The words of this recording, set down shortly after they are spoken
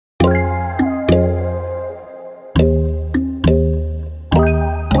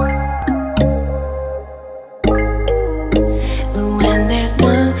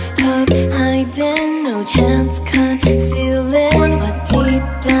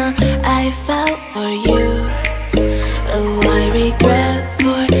I felt for you. Oh, I regret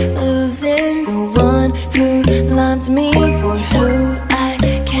for losing the one who loved me, for who I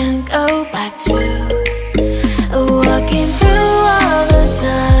can't go back to. Walking through all the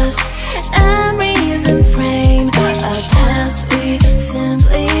dust, memories and frame, a past we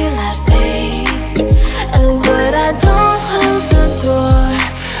simply let fade. Oh, but I don't close the door,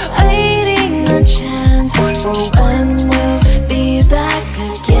 waiting a chance for when we'll be back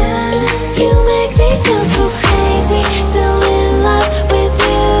again. You make me feel so crazy, still in love with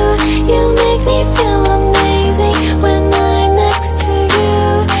you. You make me feel amazing when I'm next to you.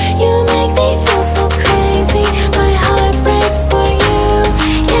 You make me feel so crazy, my heart breaks for you.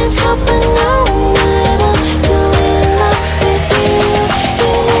 Can't help but knowing that I'm still in love with you.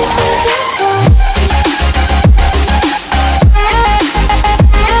 You make me feel so.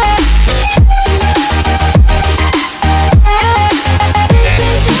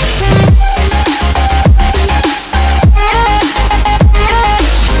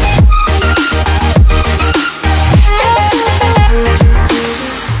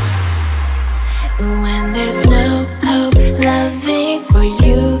 When there's no hope loving for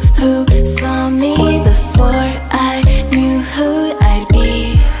you, who saw me before I knew who I'd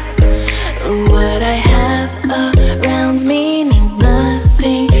be. What I have around me means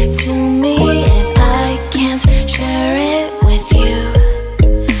nothing to me if I can't share it with you.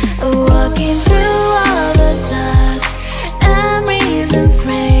 Walking through all the dust, memories and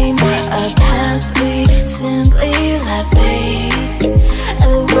frame, a past we simply let fade.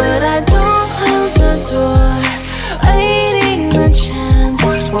 But I don't close the door, waiting the chance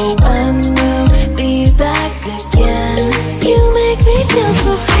for when we'll be back again. You make me feel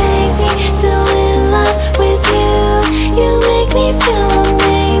so crazy, still in love with you. You make me feel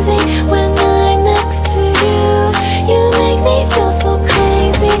amazing when I'm next to you. You make me feel so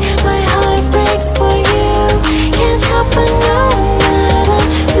crazy, my heart breaks for you. Can't help but knowing that I'm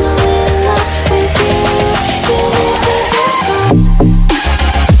still in love with you. You make me feel so.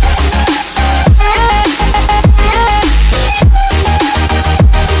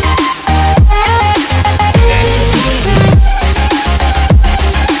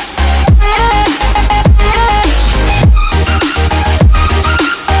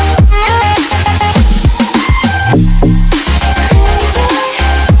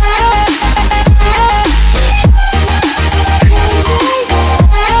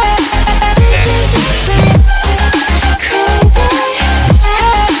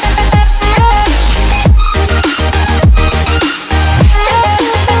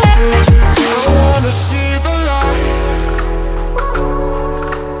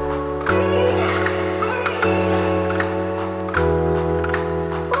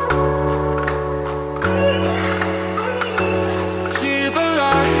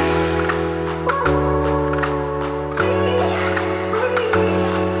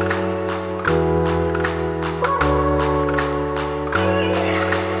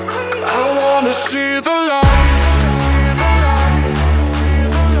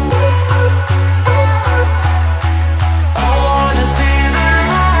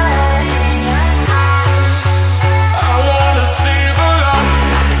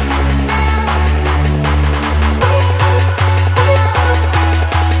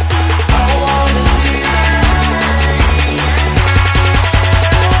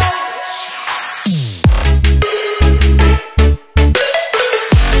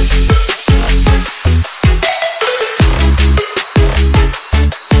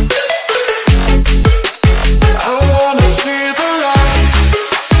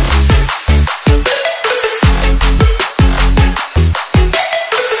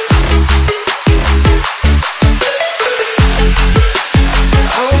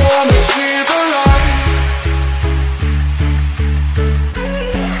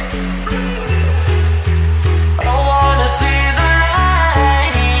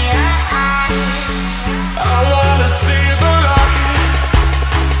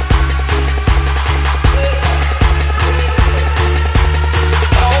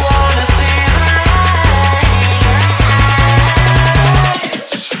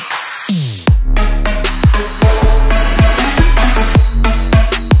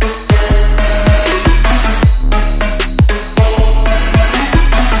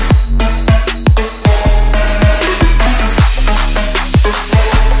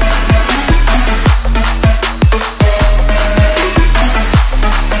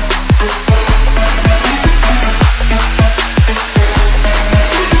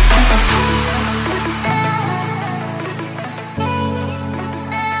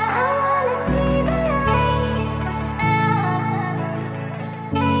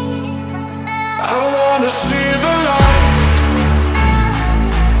 wanna see the light.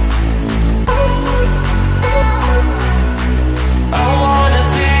 I wanna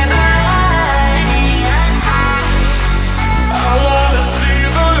see the light. I wanna see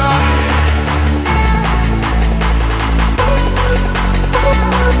the light.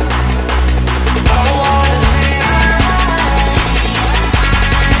 I wanna see the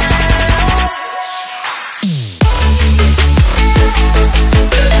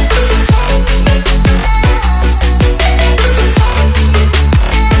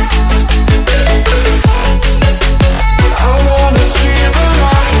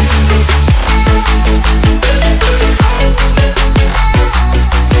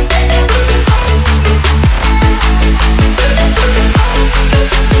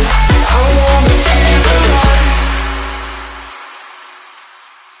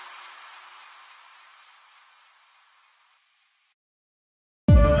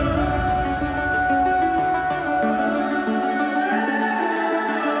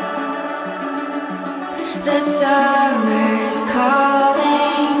The summer's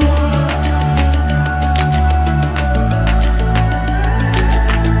calling.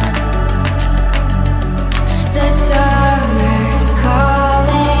 The summer's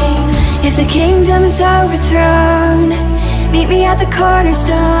calling. If the kingdom is overthrown, meet me at the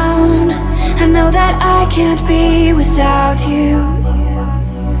cornerstone. I know that I can't be without you.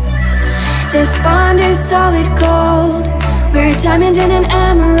 This bond is solid gold. We're a diamond and an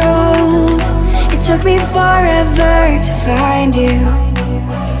emerald. It took me forever to find you.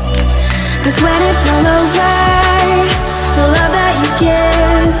 'Cause when it's all over, the love that you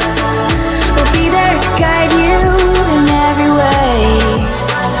give will be there to guide you in every way.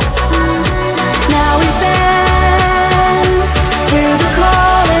 Now we've been through the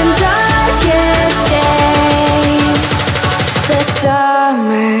cold and darkest days. The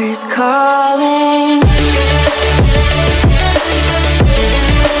summer's calling.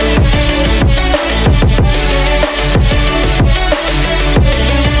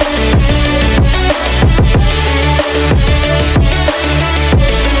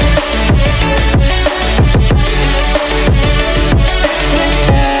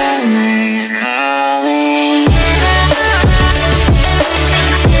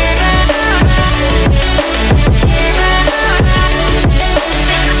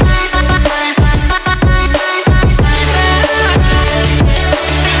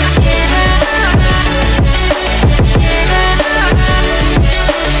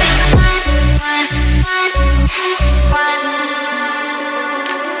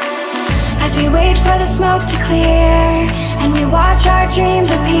 As we wait for the smoke to clear and we watch our dreams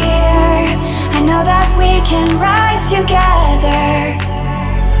appear, I know that we can rise together.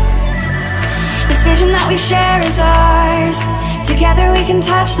 This vision that we share is ours. Together we can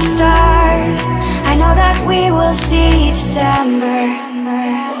touch the stars. I know that we will see December.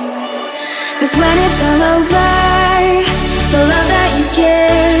 'Cause when it's all over, the love that you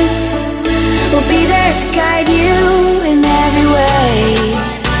give will be there to guide you in every way.